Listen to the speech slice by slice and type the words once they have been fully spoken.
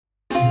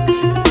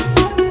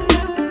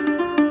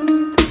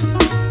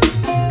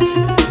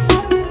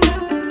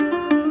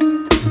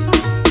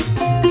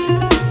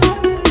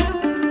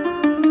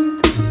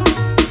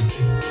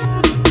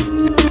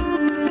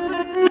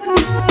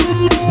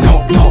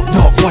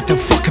What the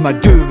fuck am I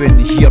doing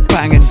here,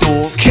 banging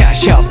doors?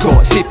 Cash I've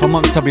got, saved for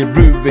months I'll be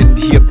ruined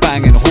here,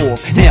 banging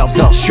holes. Nerves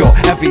are shot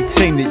every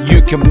time that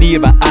you come near,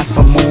 but ask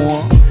for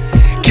more.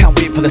 Can't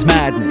wait for this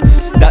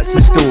madness, that's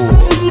the store.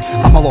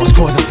 I'm a lost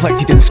cause,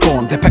 afflicted and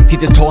scorned,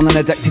 depicted as torn and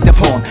addicted to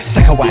porn.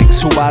 Sick of wank,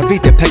 so I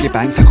read the piggy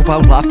bank, fickle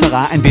pals laughter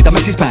at invader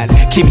Mrs.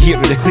 Pants. Came here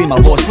to reclaim a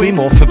lost flame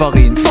off of a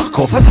lane. Fuck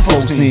off, that's a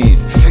false name.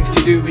 Things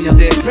to do when you're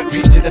desperate,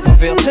 preach to the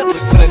perverted, look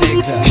for an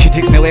exit. She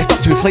takes me left up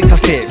 2 flights of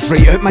steps,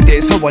 right out my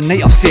debts for 1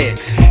 night of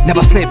sex.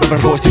 Never slept with a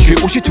prostitute,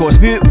 well she tossed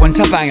me out. Once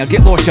I bang, I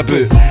get lost your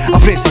boot. I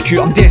prosecute,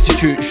 I'm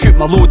destitute, shoot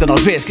my load and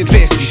I'll rest, get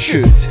dressed and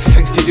shoot.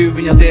 Things to do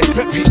when you're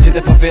desperate, preach to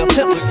the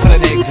perverted, look for an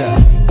exit.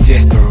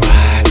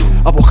 Desperado,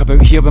 I walk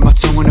about here with my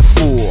tongue on the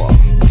floor.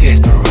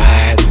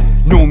 Desperado,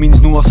 no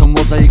means no, some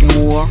words I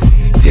ignore.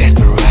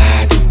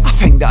 Desperado, I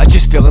think that I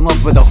just fell in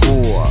love with a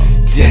whore.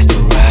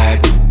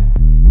 Desperado,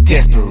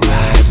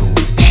 desperado.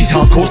 She's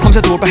hardcore, slams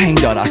the door behind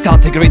her. I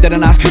start to grade her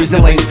and ask who's the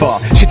lines for.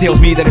 She tells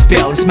me that it's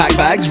better than smack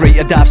bags. Right,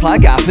 a daft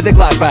slag gaff with the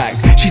glad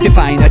bags. She's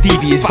defying a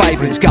devious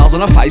vibrance, girls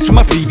on her thighs from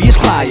a previous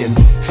client.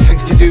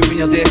 Things to do when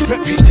you're desperate,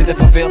 preach to the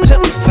perverted,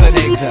 look for an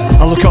exit.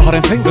 I look at her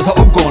and think, was it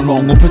all gone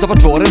wrong? Opens up a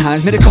drawer and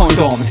hands me the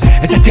condoms.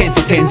 It's a 10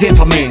 for 10, zen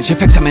for men. She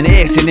thinks I'm an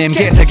S&M,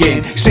 guess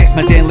again. Stress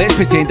my zen, let's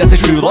pretend that's a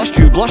true lust.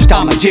 You blush,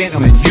 I'm a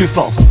gentleman, you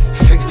first.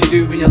 Things to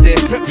do when you're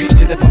desperate, preach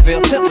to the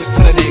perverted, look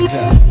for an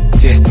exit.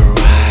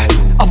 Desperado,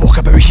 I walk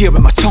about here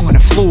with my tongue on the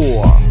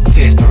floor.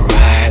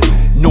 Desperado,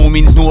 no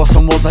means no,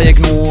 some words I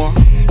ignore.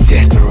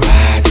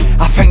 Desperado,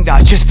 I think that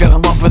I just fell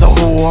in love with a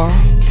whore.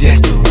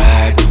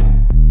 Desperado,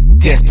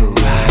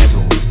 desperado.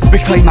 We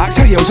climax,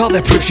 her yells are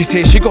the proof. She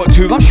says she got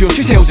 2, I'm sure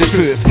she tells the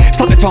truth.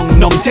 Slit the tongue,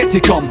 numb, set to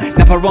come.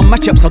 Nip her rum, my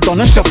chips are done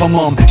and strip her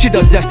mum. She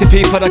does this to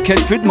pay for her kid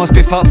food. Must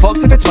be fat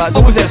fucks if it's twat's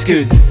always this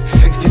good.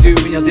 Things to do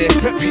when you're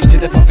desperate, preach to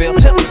the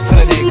perverted, look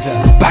for an exit.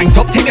 Bangs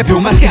up, take the pill,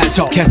 my scans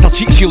up. Kissed her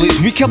cheek, she looks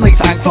weak, I'm like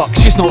thank fuck.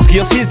 She's not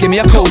scared, says give me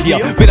a call dear.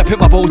 Where I put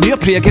my balls near,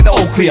 pray I get it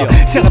all clear.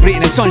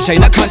 Celebrating the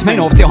sunshine, that cuts mine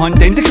off to hunt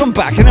dimes. They come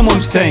back in a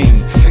month's time.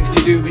 Things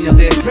to do when you're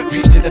desperate,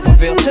 preach to the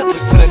perverted, look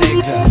for an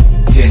exit.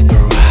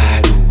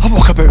 Desperado, I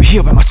walk about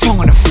here with my tongue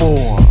on the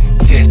floor.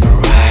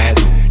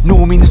 Desperado,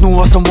 no means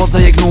no, some words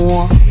I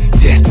ignore.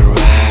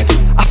 Desperado,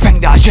 I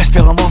think that I just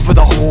fell in love with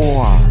a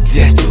whore.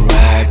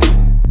 Desperado,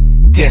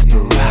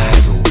 desperado.